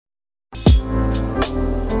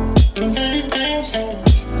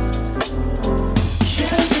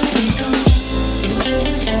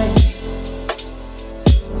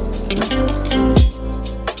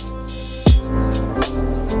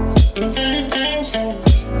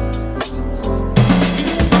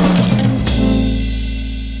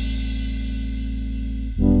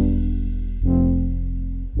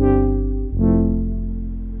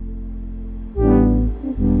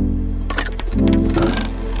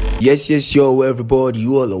Yes, yo, everybody,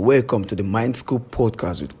 you all are welcome to the Mind School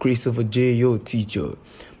Podcast with Christopher J. Yo, teacher.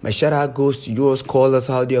 My shout out goes to yours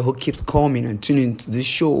callers out there who keeps coming and tuning to the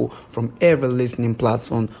show from every listening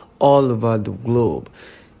platform all over the globe.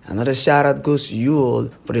 Another shout out goes to you all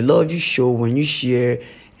for the love you show when you share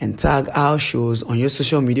and tag our shows on your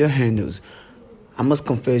social media handles. I must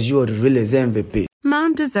confess, you are the realest MVP.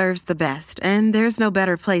 Mom deserves the best, and there's no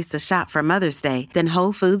better place to shop for Mother's Day than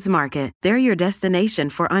Whole Foods Market. They're your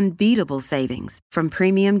destination for unbeatable savings, from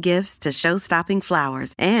premium gifts to show-stopping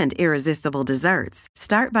flowers and irresistible desserts.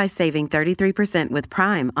 Start by saving 33% with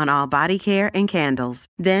Prime on all body care and candles.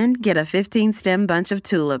 Then get a 15-stem bunch of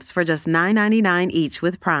tulips for just $9.99 each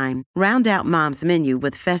with Prime. Round out Mom's menu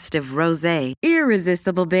with festive rosé,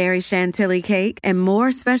 irresistible berry chantilly cake, and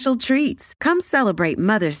more special treats. Come celebrate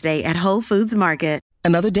Mother's Day at Whole Foods Market.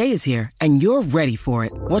 Another day is here, and you're ready for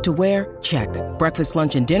it. What to wear? Check. Breakfast,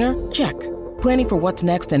 lunch, and dinner? Check. Planning for what's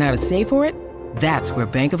next and how to save for it? That's where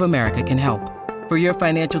Bank of America can help. For your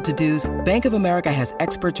financial to-dos, Bank of America has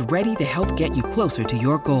experts ready to help get you closer to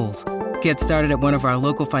your goals. Get started at one of our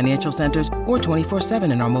local financial centers or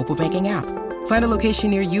 24/7 in our mobile banking app. Find a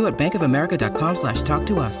location near you at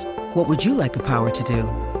bankofamerica.com/talktous. What would you like the power to do?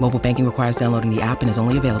 Mobile banking requires downloading the app and is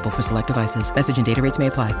only available for select devices. Message and data rates may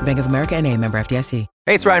apply. Bank of America N.A., member FDIC.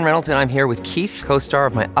 Hey, it's Ryan Reynolds, and I'm here with Keith, co-star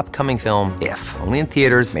of my upcoming film, If, only in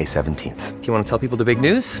theaters May 17th. Do you want to tell people the big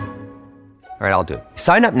news? All right, I'll do it.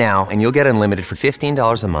 Sign up now and you'll get unlimited for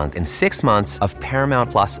 $15 a month and 6 months of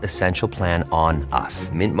Paramount Plus Essential Plan on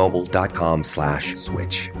us.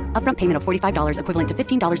 MintMobile.com/switch. Upfront payment of $45 equivalent to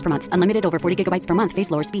 $15 per month. Unlimited over 40 gigabytes per month.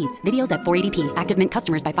 Face lower speeds. Videos at 480p. Active Mint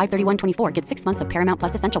customers by 531.24 get 6 months of Paramount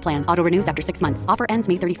Plus Essential Plan. Auto renews after 6 months. Offer ends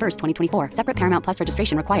May 31st, 2024. Separate Paramount Plus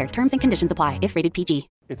registration required. Terms and conditions apply if rated PG.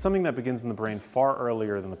 It's something that begins in the brain far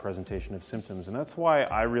earlier than the presentation of symptoms, and that's why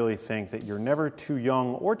I really think that you're never too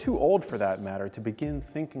young, or too old for that matter, to begin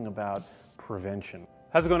thinking about prevention.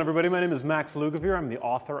 How's it going, everybody? My name is Max Lugavere. I'm the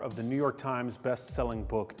author of the New York Times best-selling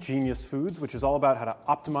book, Genius Foods, which is all about how to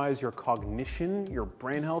optimize your cognition, your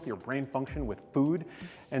brain health, your brain function with food.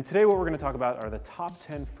 And today what we're going to talk about are the top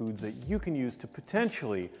 10 foods that you can use to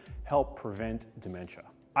potentially help prevent dementia.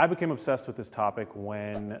 I became obsessed with this topic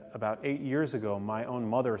when, about 8 years ago, my own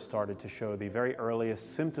mother started to show the very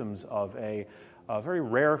earliest symptoms of a very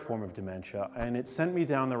rare form of dementia, and it sent me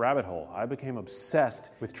down the rabbit hole. I became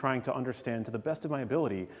obsessed with trying to understand, to the best of my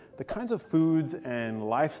ability, the kinds of foods and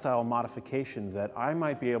lifestyle modifications that I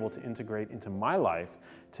might be able to integrate into my life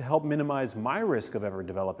to help minimize my risk of ever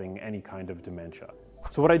developing any kind of dementia.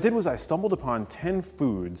 So what I did was I stumbled upon 10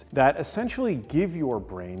 foods that essentially give your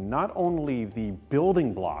brain not only the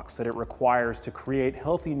building blocks that it requires to create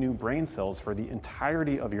healthy new brain cells for the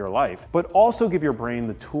entirety of your life, but also give your brain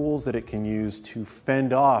the tools that it can use to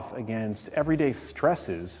fend off against everyday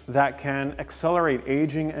stresses that can accelerate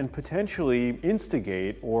aging and potentially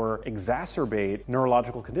instigate or exacerbate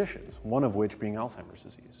neurological conditions, one of which being Alzheimer's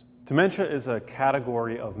disease. Dementia is a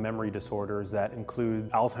category of memory disorders that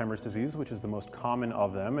include Alzheimer's disease, which is the most common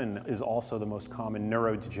of them and is also the most common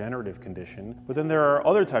neurodegenerative condition. But then there are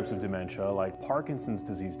other types of dementia like Parkinson's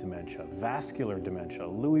disease dementia, vascular dementia,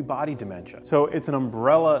 Lewy body dementia. So it's an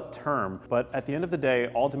umbrella term, but at the end of the day,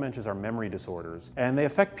 all dementias are memory disorders, and they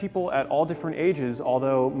affect people at all different ages,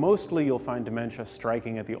 although mostly you'll find dementia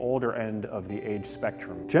striking at the older end of the age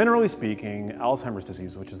spectrum. Generally speaking, Alzheimer's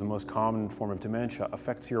disease, which is the most common form of dementia,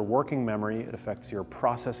 affects your working memory, it affects your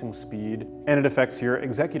processing speed, and it affects your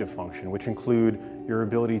executive function, which include your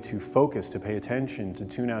ability to focus, to pay attention, to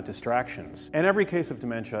tune out distractions. And every case of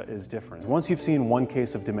dementia is different. Once you've seen one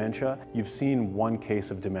case of dementia, you've seen one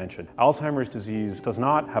case of dementia. Alzheimer's disease does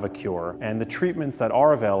not have a cure, and the treatments that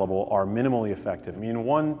are available are minimally effective. I mean,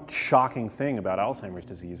 one shocking thing about Alzheimer's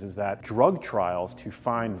disease is that drug trials to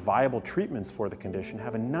find viable treatments for the condition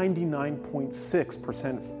have a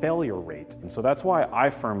 99.6% failure rate. And so that's why I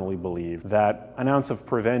firmly believe that an ounce of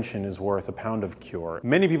prevention is worth a pound of cure.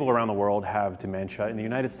 Many people around the world have dementia. In the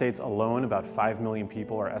United States alone, about 5 million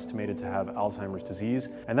people are estimated to have Alzheimer's disease,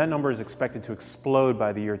 and that number is expected to explode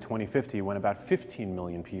by the year 2050 when about 15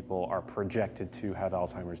 million people are projected to have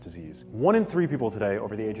Alzheimer's disease. 1 in 3 people today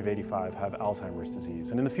over the age of 85 have Alzheimer's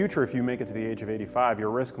disease, and in the future, if you make it to the age of 85, your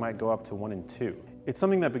risk might go up to 1 in 2. It's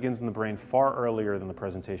something that begins in the brain far earlier than the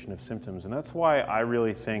presentation of symptoms, and that's why I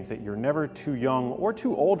really think that you're never too young, or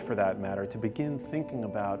too old for that matter, to begin thinking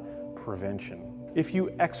about prevention. If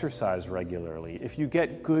you exercise regularly, if you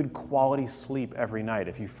get good quality sleep every night,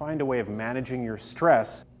 if you find a way of managing your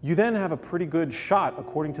stress, you then have a pretty good shot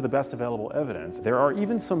according to the best available evidence. There are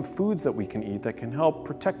even some foods that we can eat that can help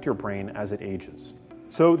protect your brain as it ages.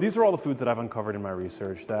 So these are all the foods that I've uncovered in my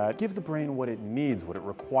research that give the brain what it needs, what it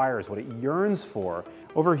requires, what it yearns for.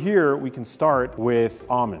 Over here, we can start with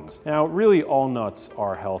almonds. Now, really all nuts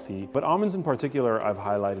are healthy, but almonds in particular I've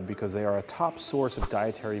highlighted because they are a top source of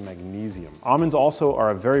dietary magnesium. Almonds also are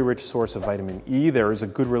a very rich source of vitamin E. There is a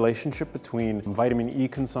good relationship between vitamin E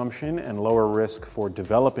consumption and lower risk for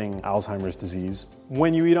developing Alzheimer's disease.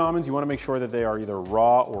 When you eat almonds, you want to make sure that they are either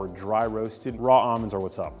raw or dry roasted. Raw almonds are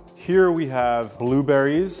what's up. Here we have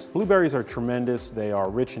blueberries. Blueberries are tremendous. They are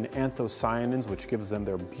rich in anthocyanins, which gives them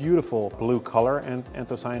their beautiful blue color. And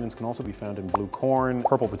anthocyanins can also be found in blue corn,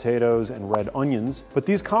 purple potatoes, and red onions. But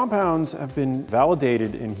these compounds have been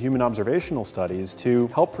validated in human observational studies to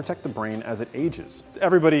help protect the brain as it ages.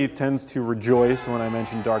 Everybody tends to rejoice when I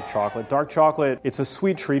mention dark chocolate. Dark chocolate, it's a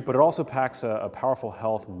sweet treat, but it also packs a powerful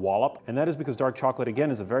health wallop. And that is because dark chocolate,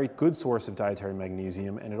 again, is a very good source of dietary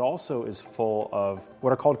magnesium, and it also is full of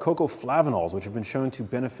what are called cocoflavanols, which have been shown to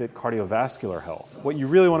benefit cardiovascular health. What you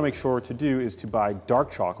really want to make sure to do is to buy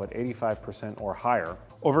dark chocolate, 85% or higher.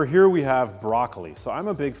 Over here we have broccoli. So I'm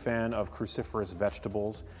a big fan of cruciferous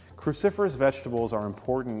vegetables. Cruciferous vegetables are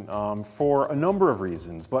important for a number of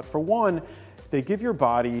reasons, but for one, they give your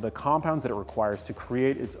body the compounds that it requires to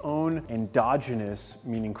create its own endogenous,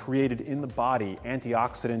 meaning created in the body,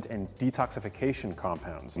 antioxidant and detoxification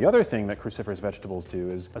compounds. The other thing that cruciferous vegetables do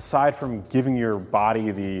is, aside from giving your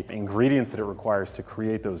body the ingredients that it requires to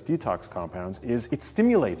create those detox compounds, is it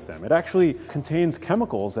stimulates them. It actually contains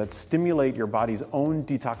chemicals that stimulate your body's own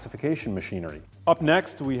detoxification machinery. Up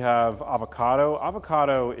next, we have avocado.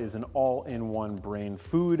 Avocado is an all-in-one brain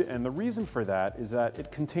food, and the reason for that is that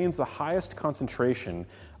it contains the highest concentration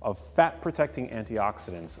of fat-protecting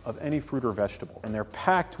antioxidants of any fruit or vegetable. And they're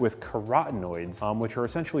packed with carotenoids, which are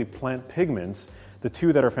essentially plant pigments. The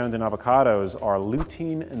two that are found in avocados are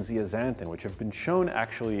lutein and zeaxanthin, which have been shown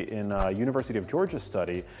actually in a University of Georgia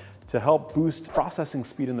study to help boost processing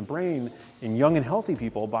speed in the brain in young and healthy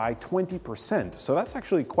people by 20%. So that's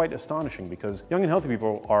actually quite astonishing because young and healthy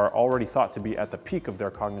people are already thought to be at the peak of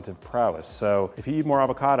their cognitive prowess. So if you eat more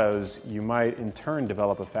avocados, you might in turn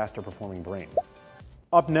develop a faster performing brain.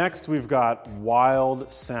 Up next, we've got wild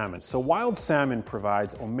salmon. So wild salmon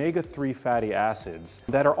provides omega-3 fatty acids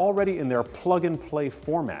that are already in their plug-and-play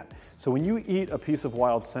format. So when you eat a piece of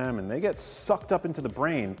wild salmon, they get sucked up into the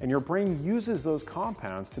brain, and your brain uses those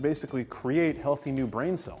compounds to basically create healthy new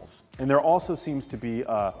brain cells. And there also seems to be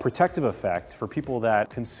a protective effect for people that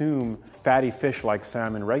consume fatty fish like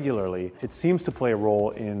salmon regularly. It seems to play a role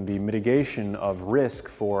in the mitigation of risk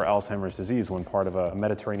for Alzheimer's disease when part of a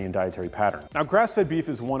Mediterranean dietary pattern. Now, grass-fed beef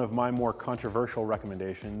is one of my more controversial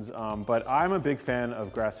recommendations, but I'm a big fan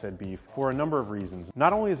of grass-fed beef for a number of reasons.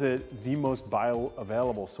 Not only is it the most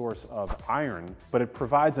bioavailable source of iron, but it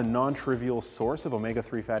provides a non-trivial source of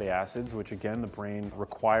omega-3 fatty acids, which again the brain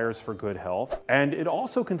requires for good health. And it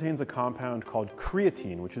also contains a compound called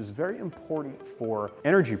creatine, which is very important for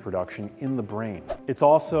energy production in the brain. It's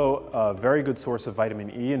also a very good source of vitamin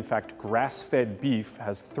E. In fact, grass-fed beef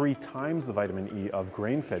has 3 times the vitamin E of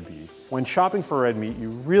grain-fed beef. When shopping for red meat,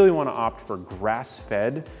 you really want to opt for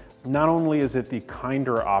grass-fed. Not only is it the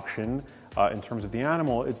kinder option, in terms of the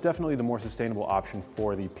animal, it's definitely the more sustainable option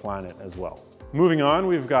for the planet as well. Moving on,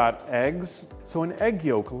 we've got eggs. So an egg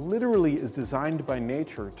yolk literally is designed by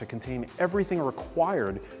nature to contain everything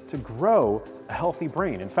required to grow a healthy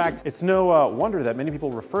brain. In fact, it's no wonder that many people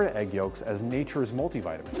refer to egg yolks as nature's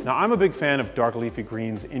multivitamin. Now, I'm a big fan of dark leafy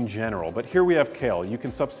greens in general, but here we have kale. You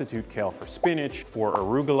can substitute kale for spinach, for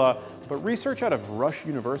arugula, but research out of Rush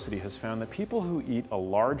University has found that people who eat a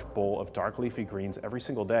large bowl of dark leafy greens every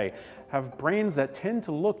single day have brains that tend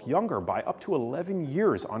to look younger by up to 11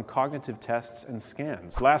 years on cognitive tests and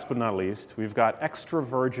scans. Last but not least, we've got extra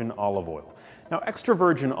virgin olive oil. Now, extra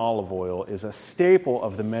virgin olive oil is a staple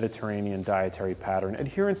of the Mediterranean dietary pattern,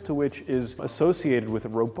 adherence to which is associated with a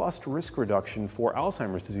robust risk reduction for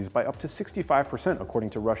Alzheimer's disease by up to 65%, according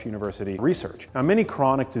to Rush University research. Now, many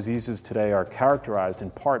chronic diseases today are characterized in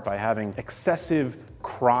part by having excessive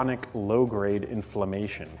chronic low-grade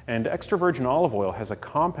inflammation. And extra virgin olive oil has a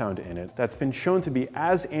compound in it that's been shown to be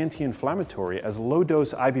as anti-inflammatory as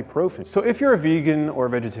low-dose ibuprofen. So if you're a vegan or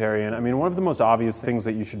vegetarian, I mean, one of the most obvious things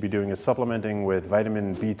that you should be doing is supplementing with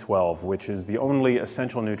vitamin B12, which is the only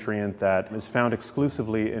essential nutrient that is found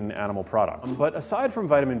exclusively in animal products. But aside from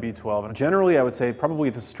vitamin B12, generally I would say probably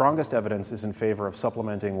the strongest evidence is in favor of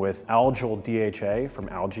supplementing with algyl DHA from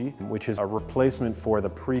algae, which is a replacement for the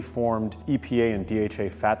preformed EPA and DHA DHA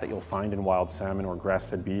fat that you'll find in wild salmon or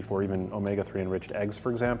grass-fed beef or even omega-3 enriched eggs,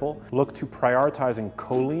 for example. Look to prioritizing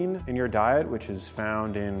choline in your diet, which is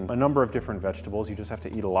found in a number of different vegetables. You just have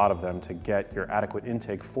to eat a lot of them to get your adequate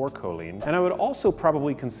intake for choline. And I would also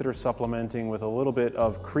probably consider supplementing with a little bit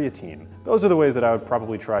of creatine. Those are the ways that I would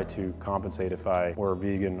probably try to compensate if I were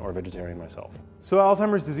vegan or vegetarian myself. So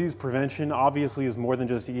Alzheimer's disease prevention obviously is more than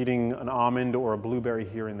just eating an almond or a blueberry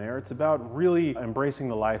here and there. It's about really embracing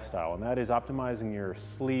the lifestyle, and that is optimizing your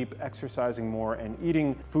sleep, exercising more, and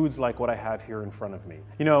eating foods like what I have here in front of me.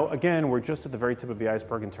 You know, again, we're just at the very tip of the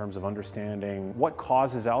iceberg in terms of understanding what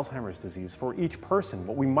causes Alzheimer's disease for each person.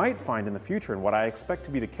 What we might find in the future, and what I expect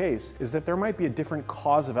to be the case, is that there might be a different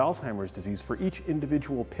cause of Alzheimer's disease for each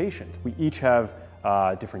individual patient. We each have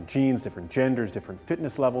different genes, different genders, different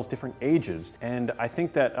fitness levels, different ages. And I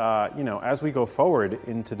think that, you know, as we go forward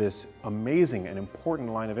into this amazing and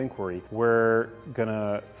important line of inquiry, we're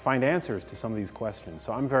gonna find answers to some of these questions.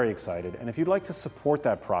 So I'm very excited. And if you'd like to support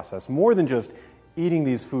that process, more than just eating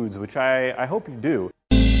these foods, which I hope you do,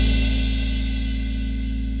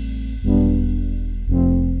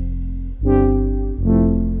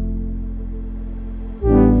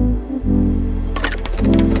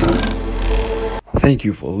 Thank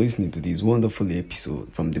you for listening to this wonderful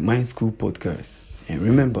episode from the Mind School podcast. And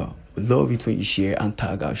remember, we love it when you share and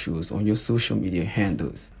tag our shows on your social media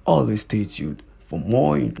handles. Always stay tuned for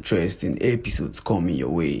more interesting episodes coming your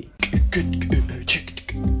way.